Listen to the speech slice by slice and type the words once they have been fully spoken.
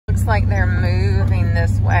like they're moving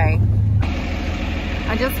this way.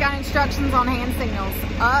 I just got instructions on hand signals.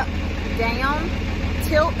 Up, down,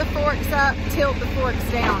 tilt the forks up, tilt the forks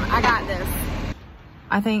down. I got this.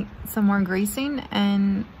 I think some more greasing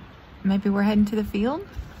and maybe we're heading to the field.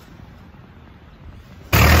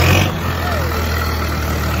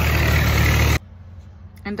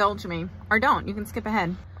 Indulge me, or don't, you can skip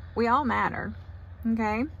ahead. We all matter,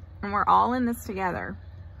 okay? And we're all in this together.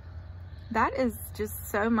 That is just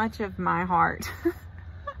so much of my heart.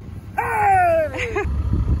 All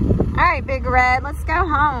right, Big Red, let's go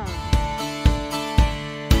home.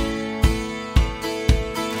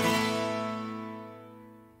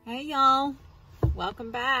 Hey y'all,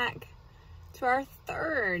 welcome back to our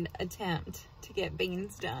third attempt to get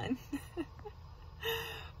beans done.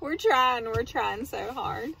 We're trying so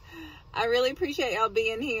hard. I really appreciate y'all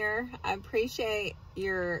being here. I appreciate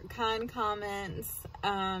your kind comments.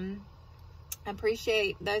 I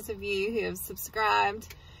appreciate those of you who have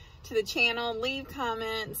subscribed to the channel. Leave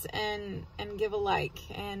comments and give a like.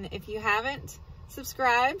 And if you haven't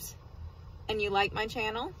subscribed and you like my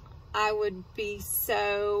channel, I would be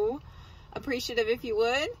so appreciative if you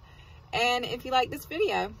would. And if you like this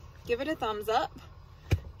video, give it a thumbs up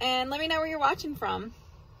and let me know where you're watching from.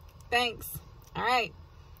 Thanks. All right,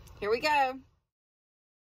 here we go.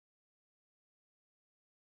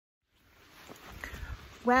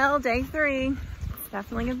 Well, day 3. It's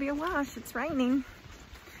definitely gonna be a wash. It's raining.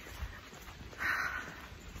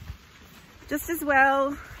 Just as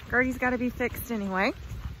well, Gertie's gotta be fixed anyway.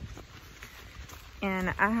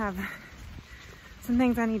 And I have some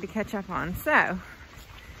things I need to catch up on. So,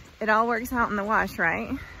 it all works out in the wash,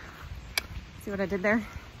 right? See what I did there?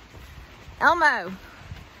 Elmo,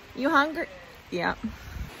 you hungry? Yep.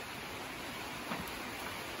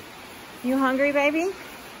 You hungry, baby?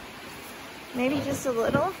 Maybe just a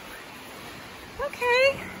little?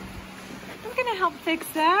 Okay. I'm gonna help fix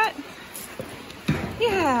that.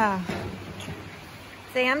 Yeah.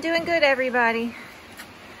 Say, I'm doing good, everybody.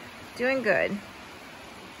 Doing good.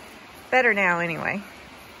 Better now, anyway.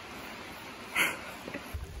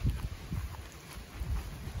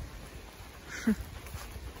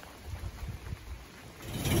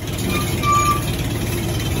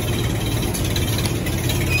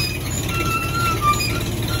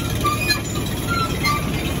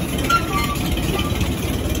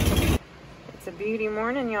 It's a beauty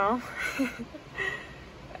morning, y'all.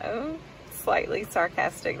 Oh, slightly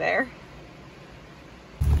sarcastic there.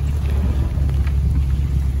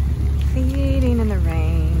 Feeding in the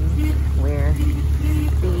rain. We're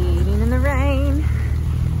feeding in the rain.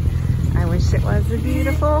 I wish it was a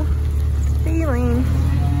beautiful feeling.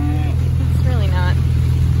 It's really not.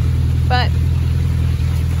 But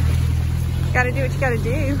you gotta do what you gotta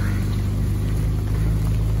do.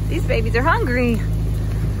 These babies are hungry.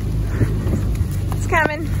 It's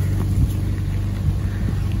coming.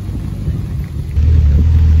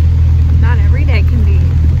 Not every day can be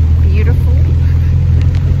beautiful.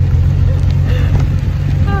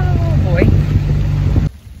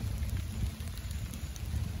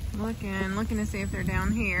 Looking to see if they're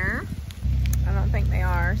down here. I don't think they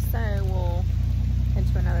are, so we'll head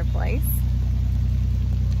to another place.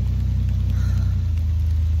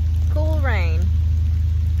 Cool rain.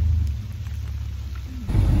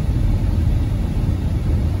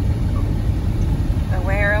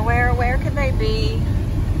 Where could they be?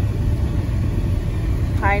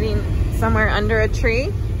 Hiding somewhere under a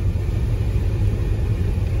tree?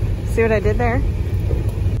 See what I did there?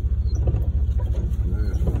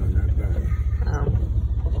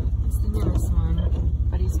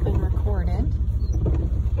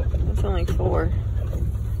 It's only 4.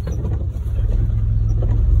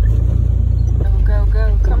 Go, go,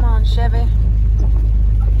 go. Come on, Chevy.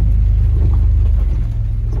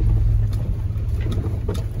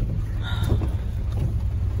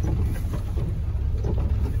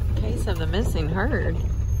 Case of the missing herd.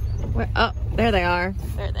 Where? Oh, there they are.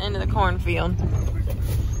 They're at the end of the cornfield.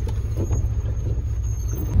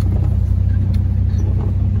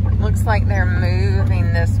 Looks like they're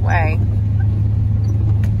moving this way.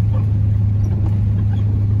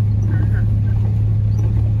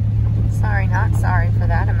 Sorry, not sorry for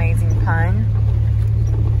that amazing pun.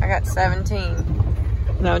 I got 17.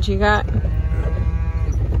 Is that what you got?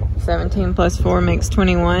 17 plus 4 makes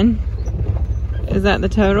 21. Is that the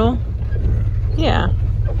total? Yeah.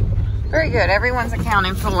 Very good. Everyone's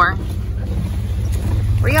accounted for.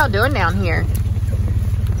 What are y'all doing down here?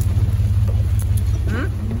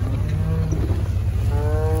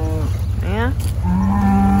 Yeah?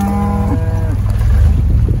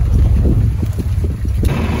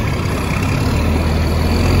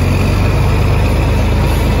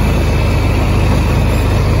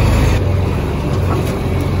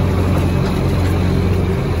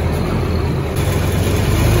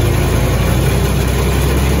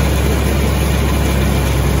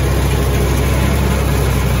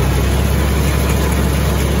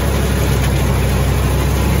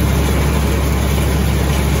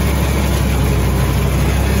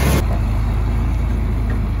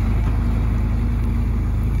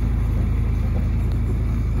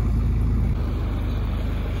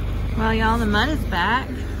 Well, y'all, the mud is back.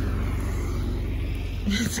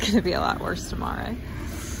 It's gonna be a lot worse tomorrow.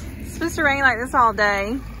 It's supposed to rain like this all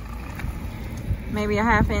day. Maybe a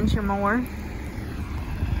 ½ inch or more.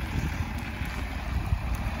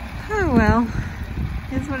 Oh well,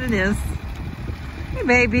 it's what it is. Hey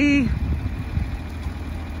baby.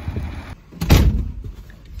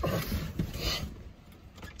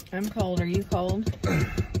 I'm cold, are you cold?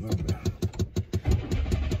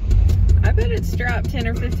 I bet it's dropped 10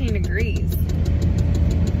 or 15 degrees.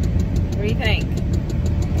 What do you think?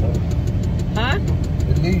 Huh?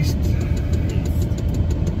 At least.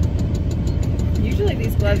 Usually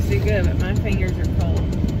these gloves do good, but my fingers are cold.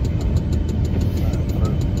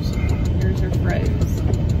 Yours are froze.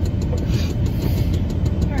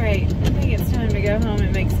 Alright, I think it's time to go home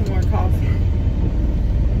and make some more coffee.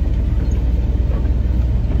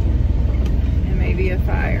 And maybe a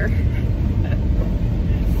fire.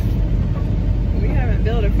 We haven't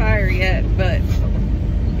built a fire yet, but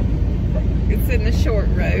it's in the short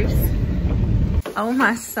rows. Oh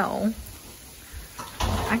my soul.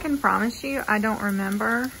 I can promise you, I don't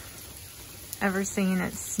remember ever seeing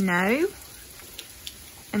it snow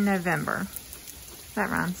in November. That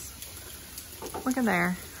rhymes. Look at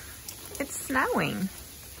there. It's snowing.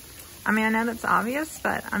 I mean, I know that's obvious,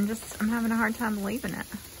 but I'm having a hard time believing it.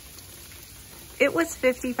 It was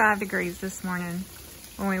 55 degrees this morning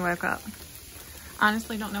when we woke up.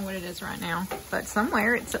 Honestly, don't know what it is right now, but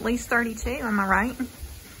somewhere it's at least 32, am I right?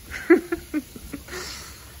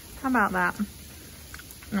 How about that?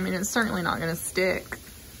 I mean, it's certainly not gonna stick,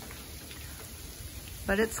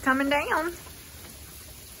 but it's coming down.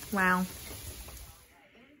 Wow.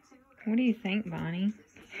 What do you think, Bonnie?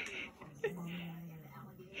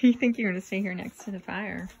 You think you're gonna stay here next to the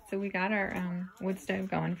fire? So we got our wood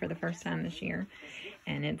stove going for the first time this year,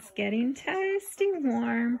 and it's getting toasty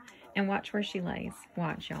warm. And watch where she lays.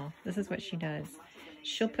 Watch, y'all. This is what she does.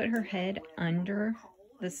 She'll put her head under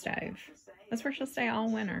the stove. That's where she'll stay all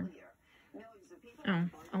winter. Oh,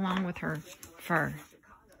 along with her fur.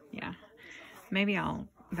 Yeah. Maybe I'll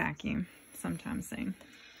vacuum sometime soon.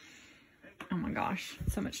 Oh my gosh,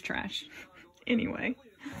 so much trash. Anyway,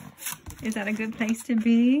 is that a good place to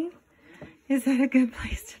be? Is that a good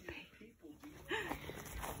place to be?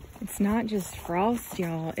 It's not just frost,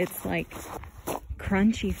 y'all. It's like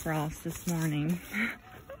crunchy frost this morning.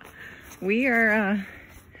 We're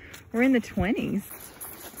in the 20s.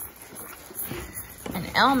 And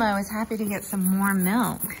Elmo is happy to get some more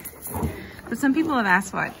milk. But some people have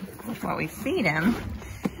asked what we feed him.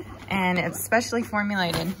 And it's specially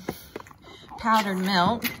formulated powdered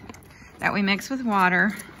milk that we mix with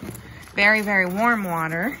water. Very, very warm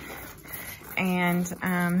water. And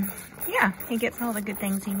yeah, he gets all the good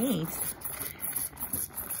things he needs.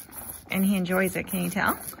 And he enjoys it, can you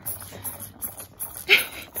tell?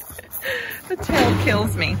 The tail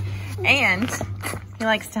kills me. And he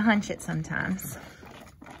likes to hunch it sometimes.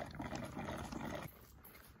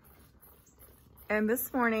 And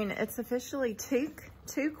this morning, it's officially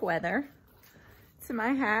toque weather. To my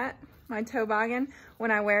hat, my toboggan.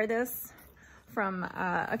 When I wear this from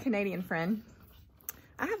a Canadian friend.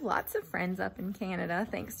 I have lots of friends up in Canada,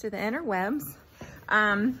 thanks to the interwebs.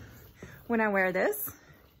 When I wear this,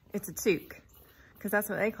 it's a toque, because that's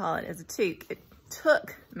what they call it, is a toque. It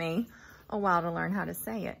took me a while to learn how to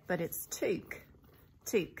say it, but it's toque.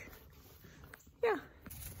 Toque. Yeah.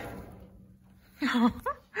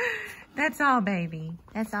 That's all, baby.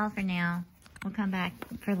 That's all for now. We'll come back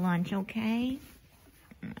for lunch, okay?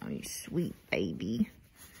 Oh, you sweet baby.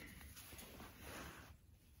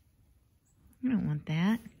 I don't want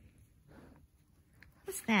that.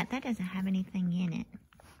 What's that? That doesn't have anything in it.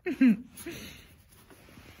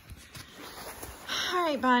 All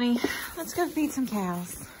right, Bonnie, let's go feed some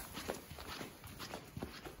cows.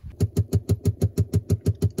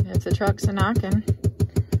 If the truck's a knocking,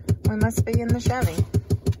 we must be in the Chevy.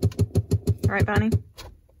 All right, Bonnie?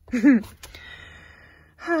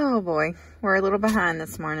 Oh boy, we're a little behind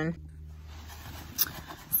this morning.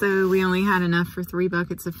 So we only had enough for 3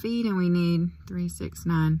 buckets of feed, and we need 3, 6,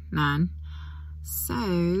 9.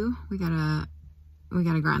 So we gotta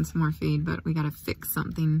grind some more feed, but we gotta fix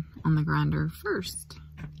something on the grinder first.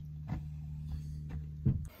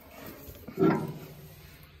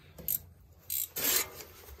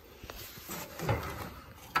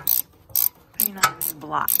 Paint on this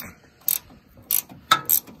block.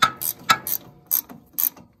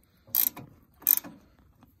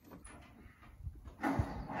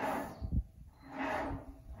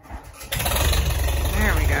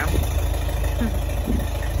 There we go.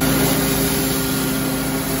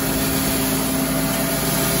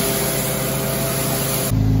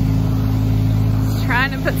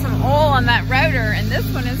 trying to put some oil on that rotor, and this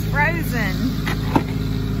one is frozen.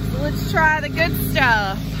 So let's try the good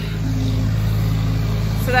stuff.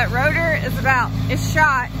 So that rotor is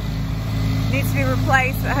shot. Needs to be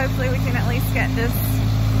replaced, but hopefully we can at least get this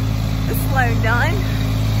load done.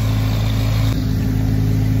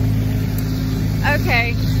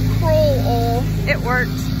 Okay, roll oil, it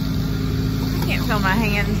worked. I can't feel my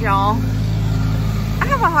hands, y'all. I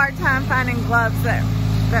have a hard time finding gloves that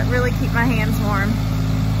really keep my hands warm.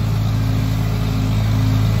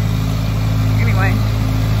 Anyway.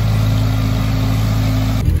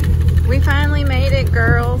 We finally made it,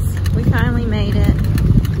 girls. We finally made it.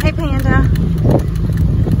 Hey, Panda.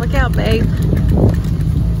 Look out, babe.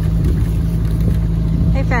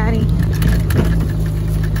 Hey, Fatty.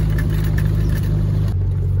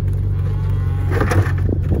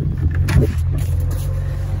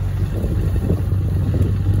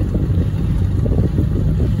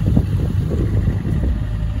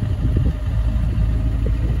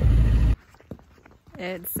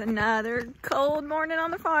 It's another cold morning on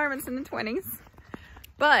the farm. It's in the 20s.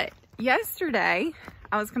 But yesterday,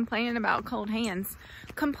 I was complaining about cold hands.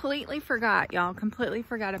 Completely forgot, y'all. Completely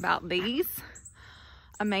forgot about these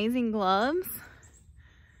amazing gloves.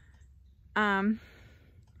 Axeman.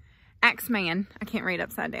 I can't read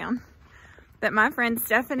upside down. That my friend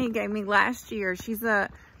Stephanie gave me last year. She's a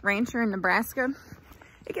rancher in Nebraska.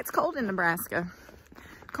 It gets cold in Nebraska.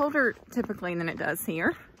 Colder typically than it does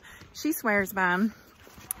here. She swears by them.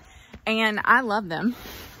 And I love them.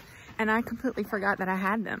 And I completely forgot that I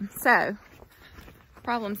had them. So,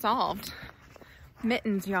 problem solved.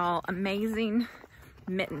 Mittens, y'all. Amazing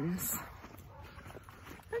mittens.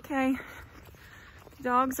 Okay.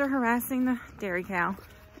 Dogs are harassing the dairy cow.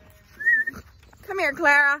 Come here,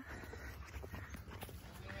 Clara.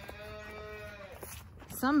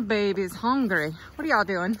 Some baby's hungry. What are y'all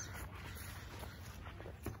doing?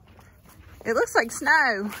 It looks like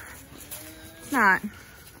snow. It's not.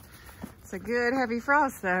 It's a good heavy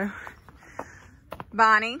frost though.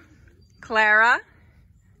 Bonnie, Clara,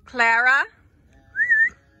 Clara.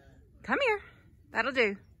 Come here. That'll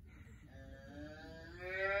do.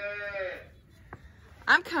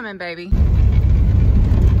 I'm coming, baby.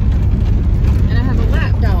 And I have a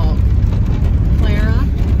lap dog. Clara.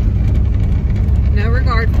 No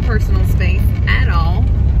regard for personal space at all.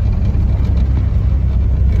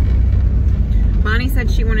 Bonnie said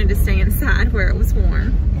she wanted to stay inside where it was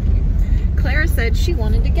warm. Clara said she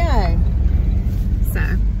wanted to go. So.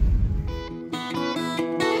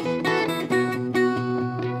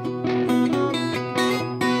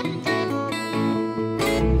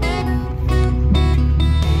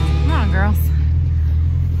 Come on, girls.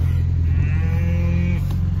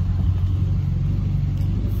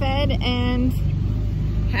 Fed and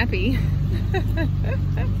happy.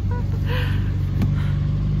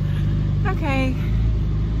 Okay,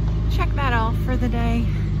 check that off for the day.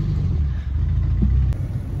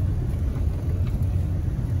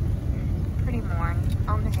 Pretty morn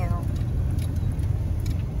on the hill.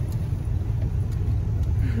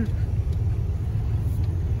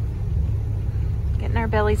 Getting our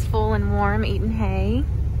bellies full and warm, eating hay.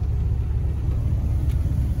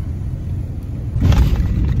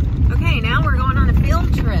 Okay, now we're going on a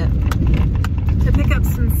field trip to pick up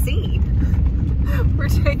some seed. We're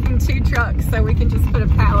taking 2 trucks so we can just put a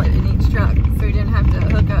pallet in each truck so we didn't have to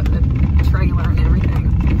hook up the trailer and everything.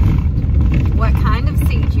 What kind of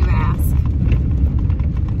seed, you ask?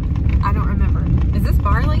 I don't remember. Is this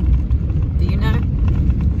barley? Do you know?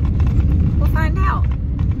 We'll find out.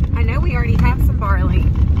 I know we already have some barley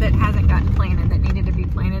that hasn't gotten planted, that needed to be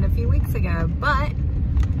planted a few weeks ago, but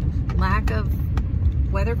lack of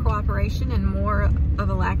weather cooperation and more of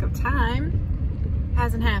a lack of time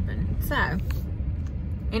hasn't happened. So,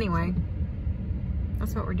 anyway,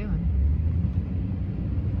 that's what we're doing.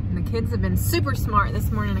 And the kids have been super smart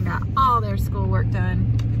this morning and got all their schoolwork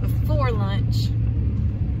done before lunch.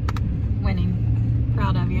 Winning.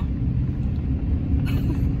 Proud of you.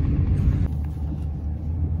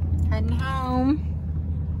 Heading home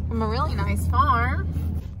from a really nice farm.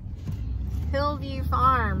 Hillview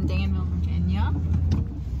Farm, Danville, Virginia.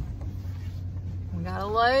 We got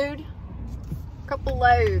a couple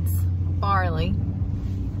loads of barley.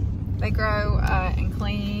 They grow and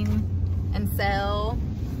clean and sell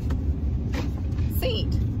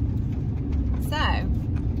seed. So,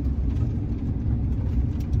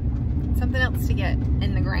 something else to get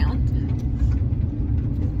in the ground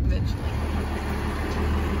eventually.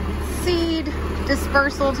 Seed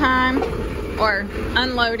dispersal time, or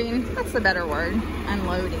unloading. That's the better word.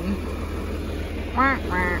 Unloading.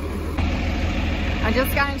 I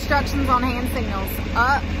just got instructions on hand signals.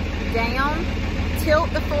 Up, down, tilt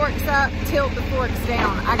the forks up, tilt the forks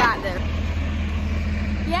down. I got this.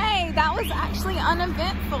 Yay, that was actually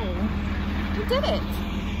uneventful. You did it.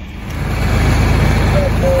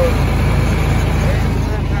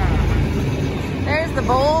 There's the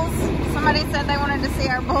bulls. Somebody said they wanted to see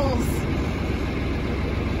our bulls.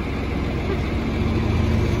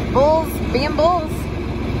 Bulls, being bulls.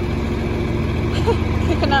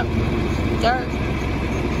 Kicking up dirt.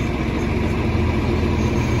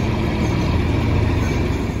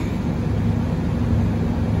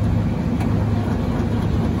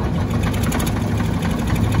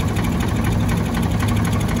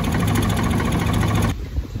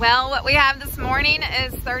 Well, what we have this morning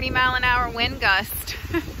is 30-mile-an-hour wind gust.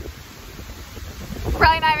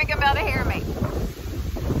 Probably not even gonna be able to hear me.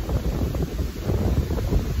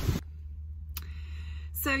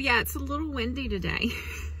 So yeah, it's a little windy today.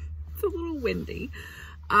 It's a little windy.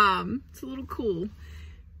 It's a little cool.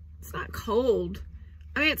 It's not cold.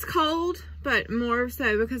 I mean, it's cold, but more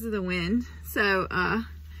so because of the wind. So,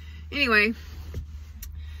 anyway.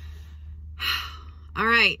 All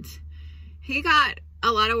right. He got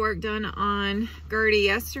a lot of work done on Gertie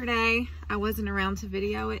yesterday. I wasn't around to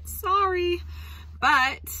video it, sorry.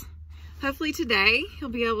 But hopefully today he'll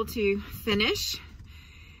be able to finish.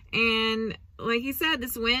 And like he said,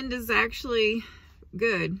 this wind is actually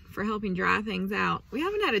good for helping dry things out. We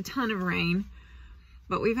haven't had a ton of rain,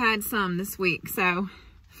 but we've had some this week. So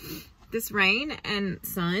this rain and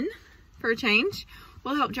sun, for a change,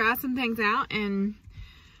 will help dry some things out. And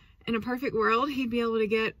in a perfect world, he'd be able to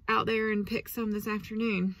get out there and pick some this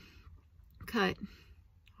afternoon. Cut,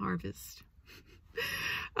 harvest.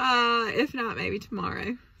 If not, maybe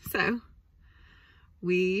tomorrow. So,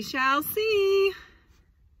 we shall see.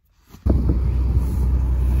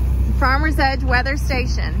 Farmer's Edge Weather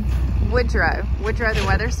Station. Woodrow the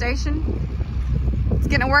weather station. It's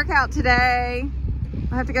gonna work out today.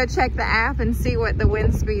 I'll have to go check the app and see what the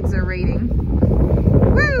wind speeds are reading.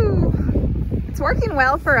 Woo! It's working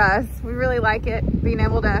well for us. We really like it, being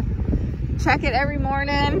able to check it every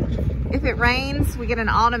morning. If it rains, we get an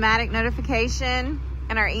automatic notification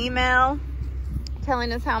in our email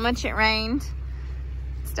telling us how much it rained.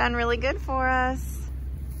 It's done really good for us.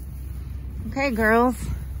 Okay, girls,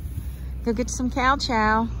 go get some cow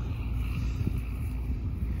chow.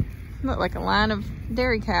 Look like a line of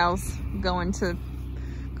dairy cows going to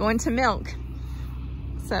milk.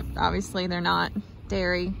 Except obviously they're not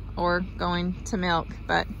dairy or going to milk,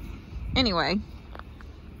 but anyway,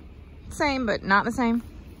 same but not the same.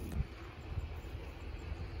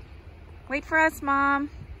 Wait for us, Mom.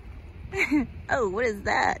 Oh, what is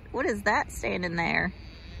that? What is that standing there?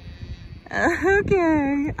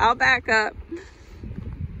 Okay, I'll back up.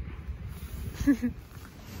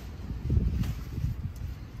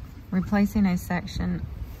 Replacing a section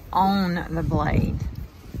on the blade,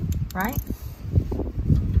 right?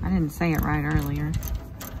 I didn't say it right earlier.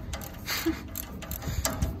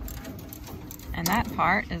 And that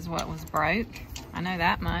part is what was broke. I know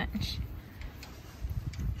that much.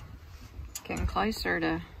 Getting closer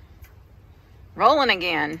to rolling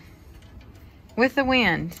again with the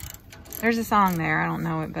wind. There's a song there. I don't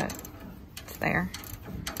know it, but it's there.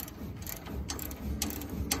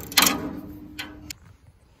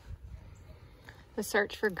 The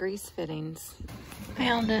search for grease fittings.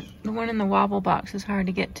 Found it. The one in the wobble box is hard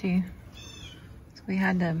to get to, so we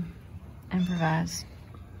had to improvise,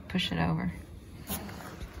 push it over.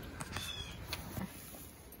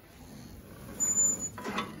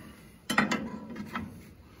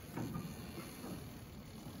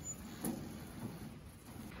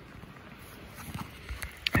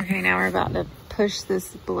 Okay, now we're about to push this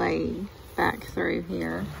blade back through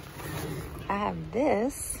here. I have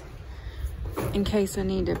this in case I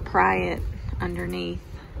need to pry it underneath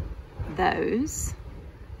those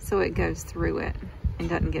so it goes through it and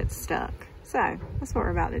doesn't get stuck. So that's what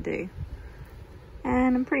we're about to do.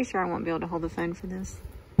 And I'm pretty sure I won't be able to hold the phone for this.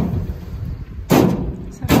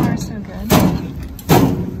 So far, so good.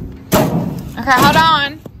 Okay, hold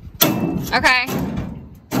on. Okay.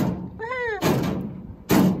 Woo.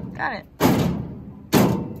 Got it.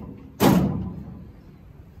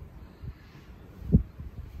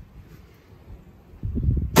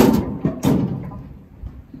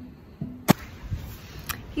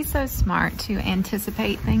 He's so smart to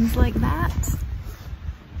anticipate things like that.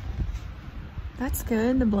 That's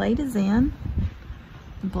good. The blade is in.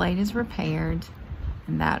 The blade is repaired.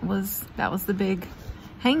 And that was the big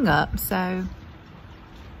hang up. So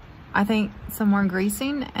I think some more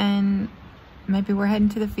greasing and maybe we're heading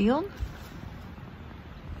to the field.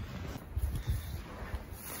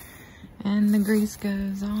 And the grease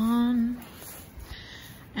goes on.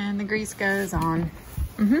 And the grease goes on.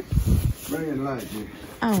 Bring light here.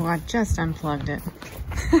 Oh, I just unplugged it.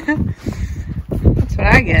 That's what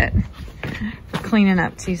I get for cleaning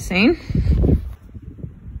up too soon.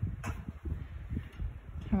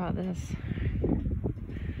 How about this?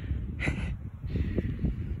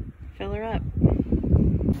 Fill her up.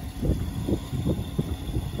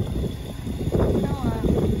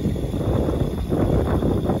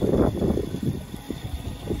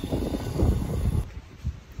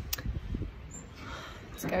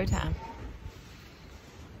 It's go time.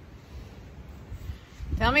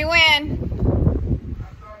 Tell me when.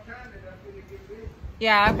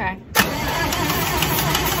 Yeah, okay.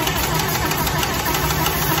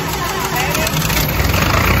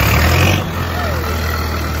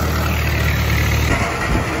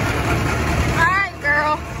 Alright,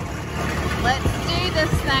 girl. Let's do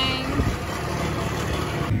this thing.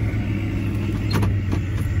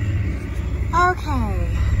 Okay,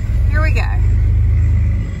 here we go.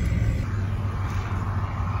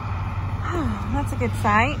 That's a good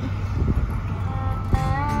sight.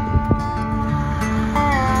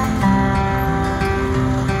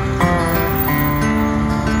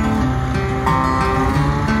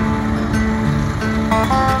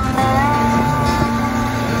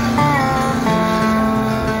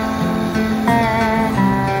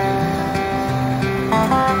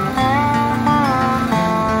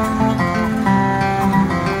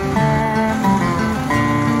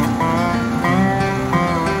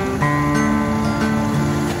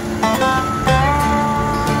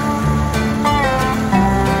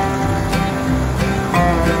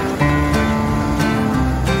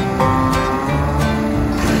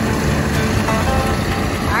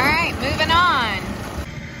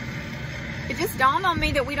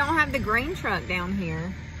 That we don't have the grain truck down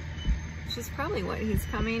here, which is probably what he's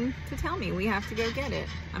coming to tell me. We have to go get it.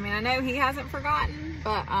 I mean, I know he hasn't forgotten,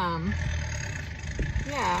 but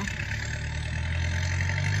yeah,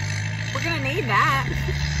 we're gonna need that.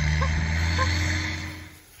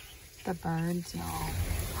 The birds, y'all.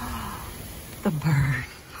 The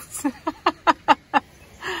birds.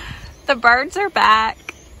 The birds are back.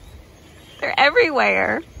 They're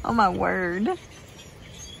everywhere. Oh my word.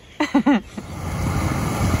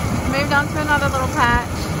 Moved on to another little patch.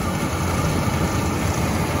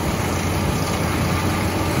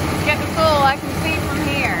 It's getting full, I can see from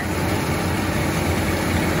here.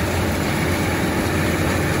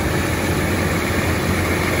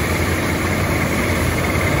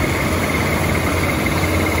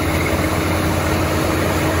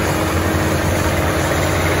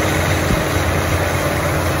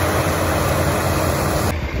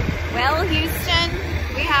 Well, Houston,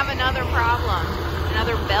 we have another problem.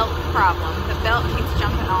 Another belt problem. The belt keeps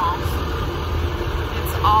jumping off.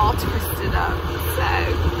 It's all twisted up. So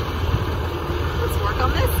let's work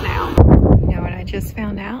on this now. You know what I just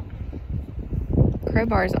found out?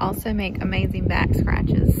 Crowbars also make amazing back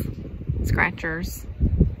scratchers.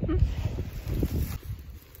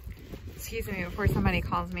 Excuse me before somebody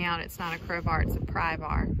calls me out. It's not a crowbar, it's a pry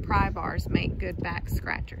bar. Pry bars make good back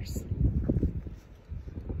scratchers.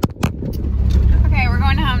 Okay, we're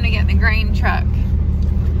going home to get the grain truck.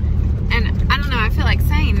 And I don't know, I feel like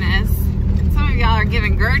saying this. Some of y'all are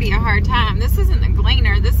giving Gertie a hard time. This isn't the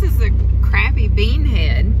gleaner, this is the crappy bean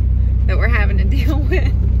head that we're having to deal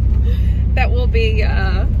with. That will be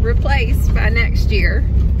replaced by next year.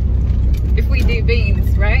 If we do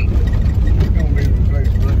beans, right? It's gonna be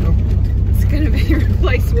replaced, Ringgold. It's gonna be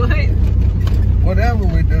replaced what? Whatever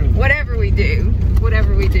we do. Whatever we do.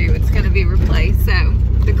 Whatever we do, it's gonna be replaced. So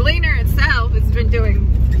the gleaner itself has been doing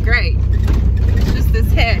great. It's just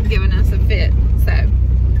this head giving us a fit. So,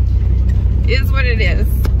 is what it is.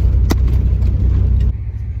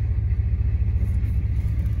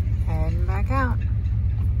 Heading back out.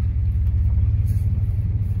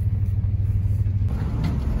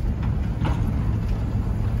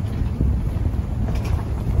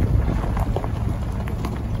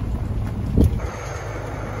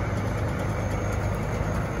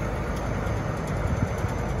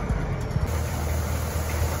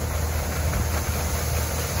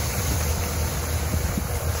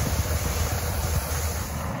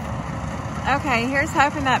 Okay, here's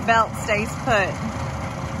hoping that belt stays put.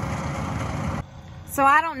 So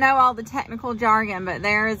I don't know all the technical jargon, but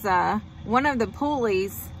there's one of the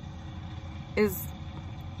pulleys is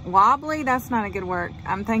wobbly. That's not a good word.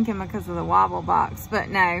 I'm thinking because of the wobble box, but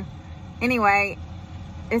no. Anyway,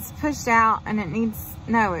 it's pushed out and it needs,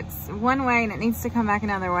 no, it's one way and it needs to come back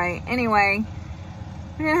another way. Anyway,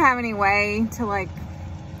 we didn't have any way to like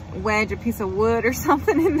wedge a piece of wood or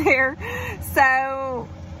something in there. So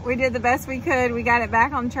we did the best we could. We got it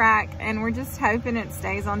back on track, and we're just hoping it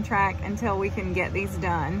stays on track until we can get these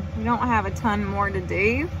done. We don't have a ton more to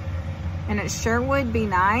do, and it sure would be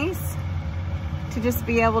nice to just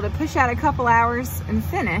be able to push out a couple hours and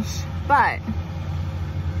finish, but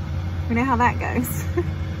we know how that goes.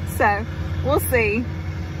 So we'll see.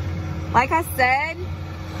 Like I said,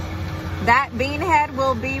 that bean head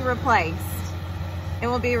will be replaced. It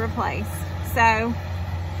will be replaced. So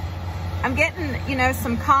I'm getting, you know,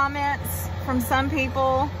 some comments from some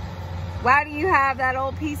people. Why do you have that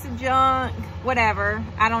old piece of junk? Whatever,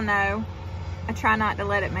 I don't know. I try not to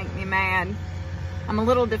let it make me mad. I'm a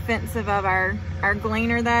little defensive of our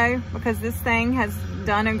gleaner though, because this thing has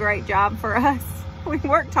done a great job for us. We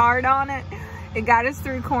worked hard on it. It got us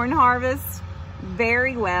through corn harvest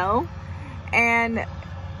very well. And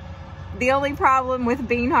the only problem with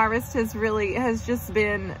bean harvest has just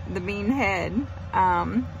been the bean head.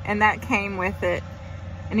 And that came with it.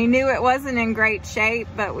 And he knew it wasn't in great shape,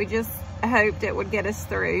 but we just hoped it would get us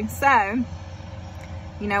through. So,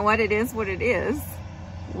 you know what, it is what it is.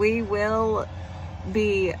 We will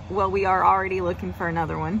be, well, we are already looking for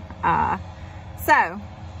another one. So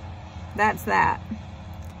that's that.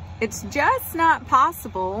 It's just not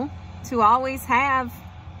possible to always have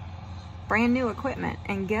brand new equipment.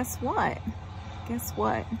 And guess what? Guess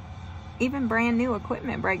what? Even brand new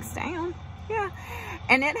equipment breaks down. Yeah.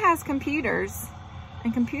 And it has computers.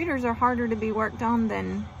 And computers are harder to be worked on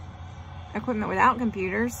than equipment without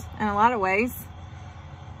computers in a lot of ways.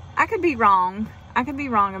 I could be wrong. I could be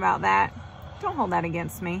wrong about that. Don't hold that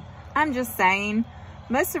against me. I'm just saying,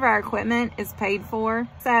 most of our equipment is paid for.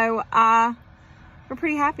 So, we're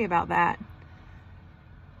pretty happy about that.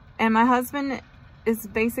 And my husband is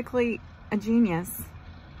basically a genius.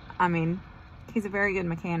 I mean, he's a very good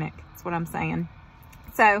mechanic. That's what I'm saying.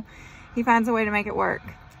 So, he finds a way to make it work.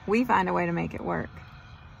 We find a way to make it work.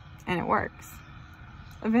 And it works.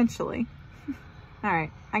 Eventually. All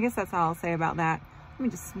right. I guess that's all I'll say about that. Let me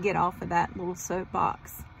just get off of that little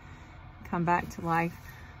soapbox. Come back to life.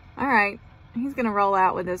 All right. He's going to roll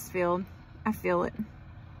out with this field. I feel it.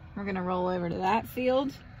 We're going to roll over to that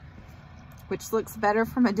field, which looks better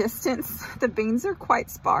from a distance. The beans are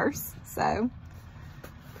quite sparse, so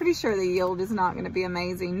pretty sure the yield is not going to be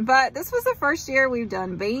amazing. But this was the first year we've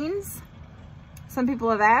done beans. Some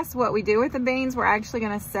people have asked what we do with the beans. We're actually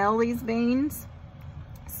going to sell these beans.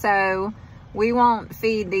 So we won't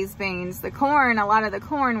feed these beans. The corn, a lot of the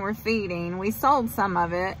corn we're feeding. We sold some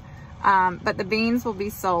of it, but the beans will be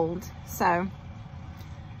sold. So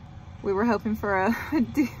we were hoping for a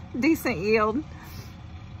decent yield.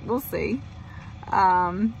 We'll see.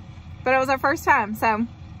 But it was our first time, so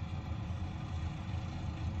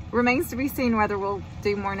remains to be seen whether we'll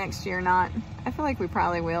do more next year or not. I feel like we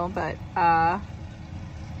probably will, but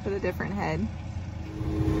with a different head.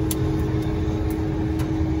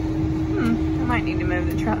 I might need to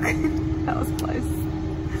move the truck. That was close.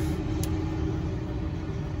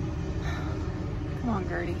 Come on,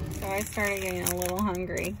 Gertie. So I started getting a little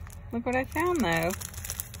hungry. Look what I found though.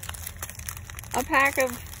 A pack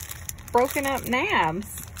of broken up nabs.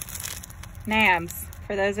 Nabs,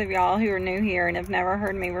 for those of y'all who are new here and have never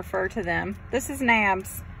heard me refer to them. This is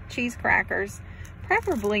nabs, cheese crackers.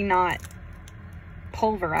 Preferably not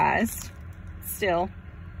pulverized. Still,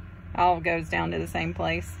 all goes down to the same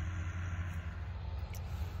place.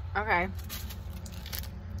 Okay.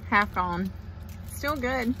 Half gone. Still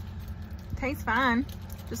good. Tastes fine.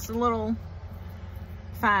 Just a little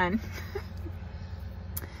fine.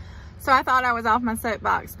 So I thought I was off my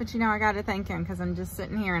soapbox, but you know, I got to thank him because I'm just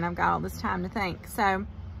sitting here and I've got all this time to think. So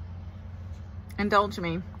indulge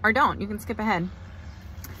me, or don't. You can skip ahead.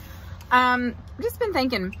 Just been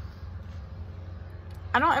thinking,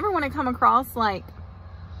 I don't ever want to come across like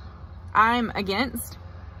I'm against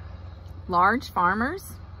large farmers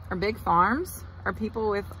or big farms or people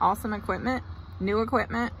with awesome equipment, new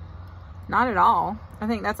equipment. Not at all. I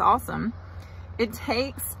think that's awesome. It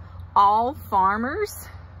takes all farmers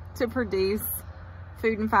to produce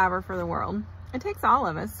food and fiber for the world. It takes all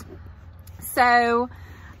of us. So,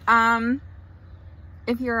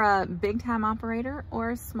 if you're a big time operator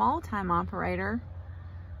or a small time operator,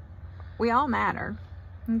 we all matter,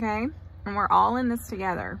 okay? And we're all in this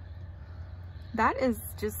together. That is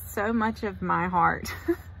just so much of my heart.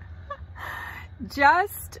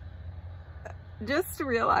 just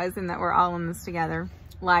realizing that we're all in this together.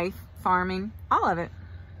 Life, farming, all of it.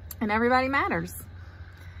 And everybody matters.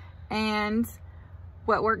 And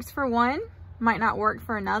what works for one might not work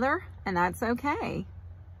for another, and that's okay.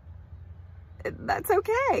 That's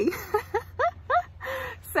okay.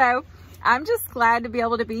 So I'm just glad to be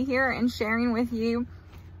able to be here and sharing with you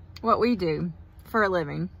what we do. for a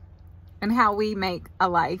living and how we make a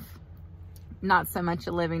life. Not so much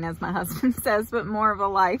a living as my husband says, but more of a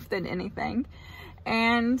life than anything.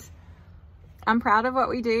 And I'm proud of what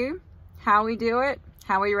we do, how we do it,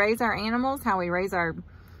 how we raise our animals, how we raise our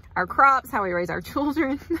crops, how we raise our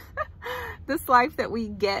children. This life that we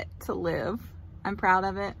get to live. I'm proud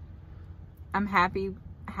of it. I'm happy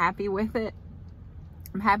with it.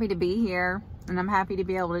 I'm happy to be here, and I'm happy to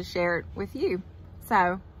be able to share it with you.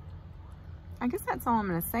 So I guess that's all I'm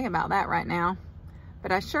going to say about that right now.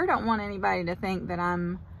 But I sure don't want anybody to think that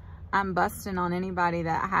I'm busting on anybody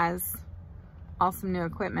that has awesome new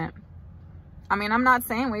equipment. I mean, I'm not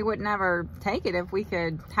saying we would never take it if we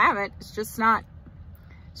could have it. It's just not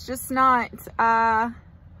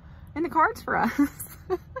in the cards for us.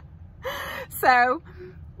 So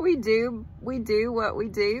we do what we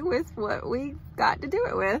do with what we got to do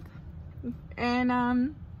it with. And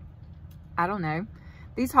I don't know.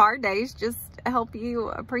 These hard days just help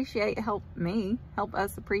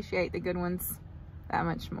us appreciate the good ones that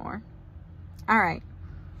much more. All right.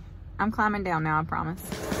 I'm climbing down now, I promise.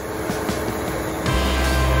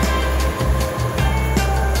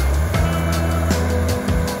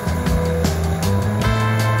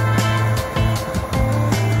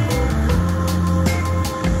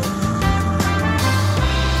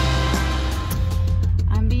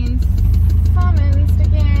 I'm being summoned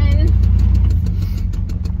again.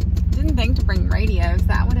 Didn't think to bring radios.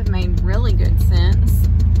 That would have made really good sense.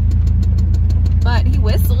 But he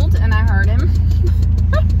whistled and I heard him.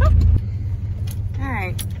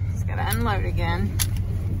 Alright, just gotta unload again.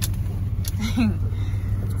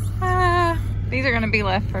 These are gonna be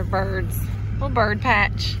left for birds. Little bird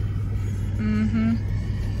patch.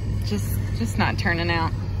 Just not turning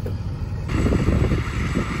out.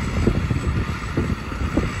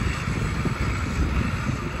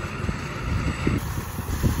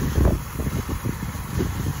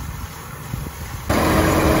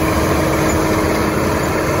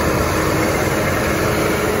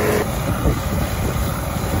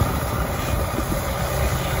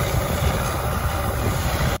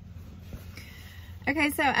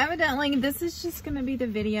 Okay, so evidently this is just going to be the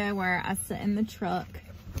video where I sit in the truck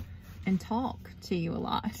and talk to you a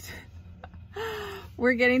lot.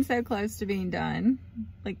 We're getting so close to being done.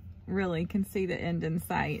 Like, really can see the end in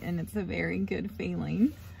sight, and it's a very good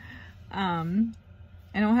feeling. I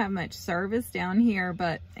don't have much service down here,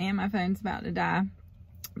 and my phone's about to die.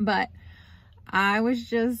 But I was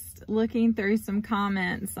just looking through some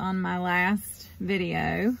comments on my last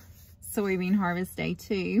video, Soybean Harvest Day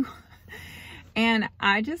 2. And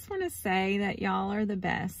I just want to say that y'all are the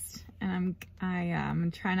best. And I'm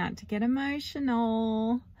trying not to get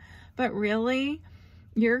emotional, but really,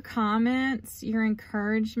 your comments, your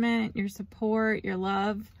encouragement, your support, your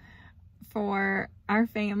love for our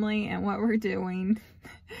family and what we're doing,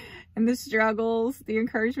 and the struggles, the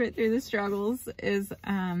encouragement through the struggles is,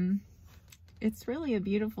 it's really a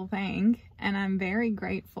beautiful thing. And I'm very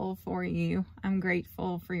grateful for you. I'm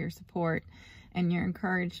grateful for your support and your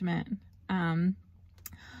encouragement.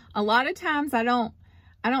 A lot of times I don't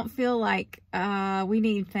feel like, we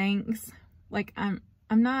need thanks. Like I'm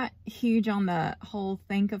not huge on the whole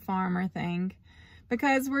thank a farmer thing,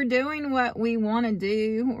 because we're doing what we want to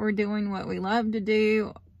do. We're doing what we love to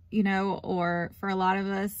do, you know, or for a lot of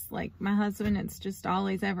us, like my husband, it's just all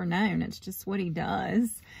he's ever known. It's just what he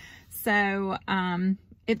does. So,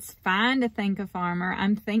 it's fine to thank a farmer.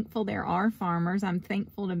 I'm thankful there are farmers. I'm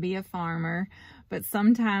thankful to be a farmer. But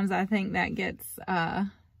sometimes I think that gets,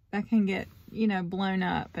 that can get, you know, blown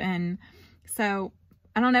up. And so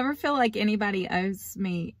I don't ever feel like anybody owes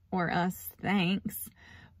me or us thanks.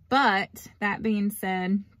 But that being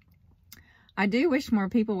said, I do wish more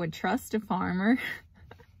people would trust a farmer.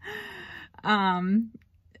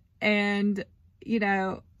 And, you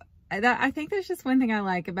know, I think there's just one thing I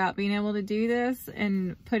like about being able to do this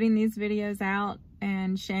and putting these videos out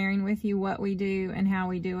and sharing with you what we do and how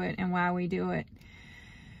we do it and why we do it.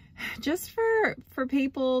 Just for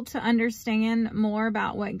people to understand more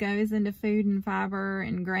about what goes into food and fiber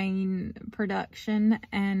and grain production.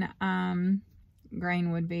 And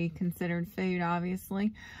grain would be considered food,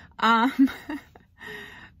 obviously.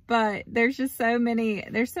 But there's just so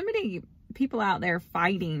many people out there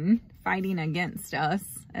fighting against us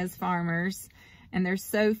as farmers, and there's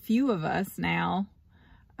so few of us now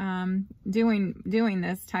doing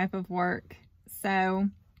this type of work. So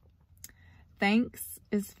thanks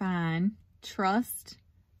is fine. Trust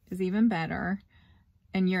is even better.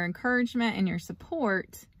 And your encouragement and your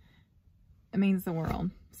support, it means the world.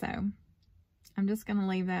 So I'm just going to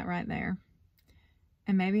leave that right there.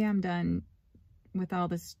 And maybe I'm done with all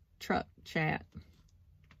this truck chat.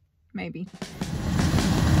 Maybe.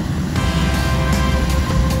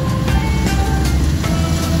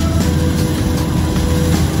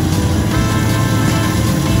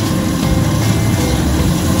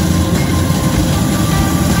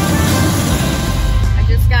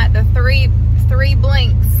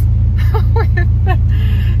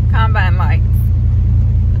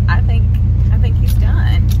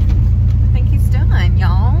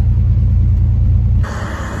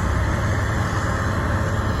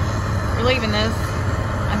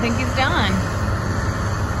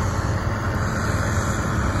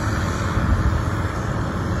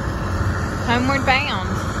 Homeward bound.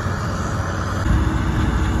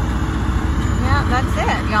 Yeah, that's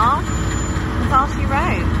it, y'all. That's all she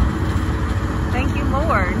wrote. Thank you,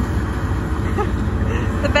 Lord.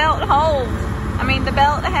 The belt holds. I mean, the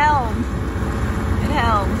belt held. It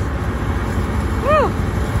held. Woo!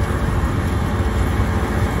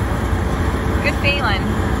 Good feeling.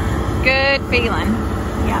 Good feeling.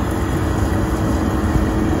 Yeah.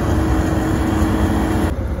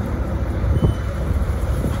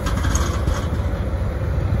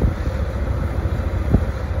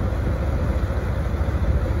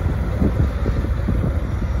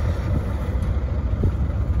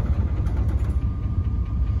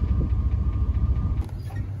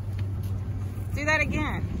 Do that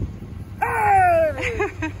again.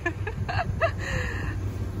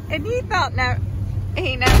 And he thought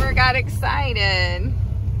he never got excited.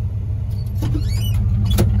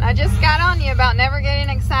 And I just got on you about never getting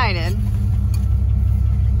excited.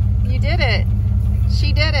 You did it.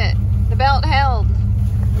 She did it. The belt held.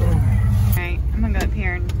 Alright, I'm gonna go up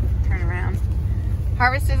here and turn around.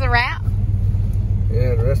 Harvest is a wrap?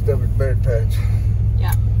 Yeah, the rest of it's bird patch.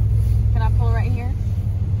 Yeah. Can I pull right here?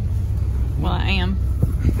 Well, I am.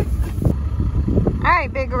 All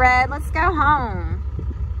right, Big Red, let's go home.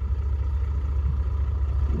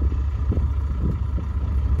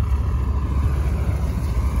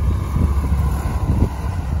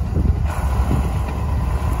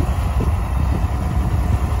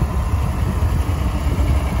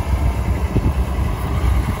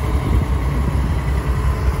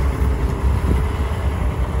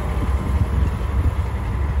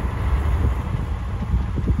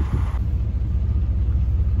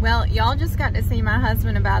 Well, y'all just got to see my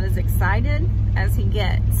husband about as excited as he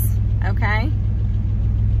gets, okay?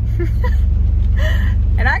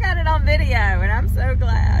 And I got it on video, and I'm so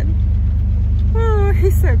glad. Oh,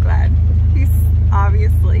 he's so glad. He's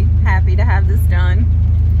obviously happy to have this done.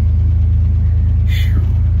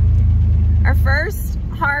 Our first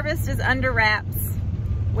harvest is under wraps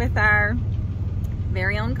with our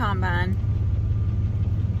very own combine.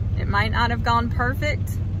 It might not have gone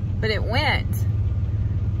perfect, but it went.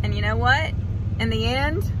 And you know what? In the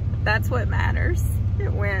end, that's what matters.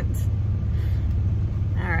 It went.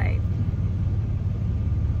 All right.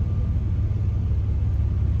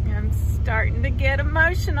 I'm starting to get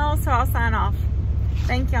emotional, so I'll sign off.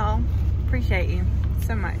 Thank y'all. Appreciate you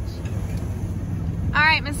so much. All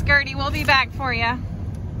right, Miss Gertie, we'll be back for you.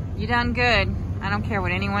 You done good. I don't care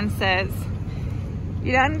what anyone says.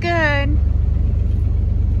 You done good.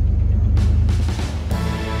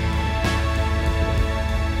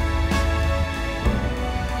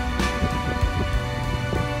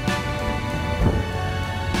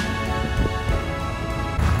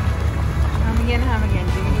 Home again,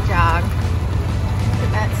 do your jog. Look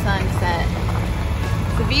at that sunset.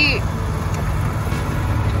 It's a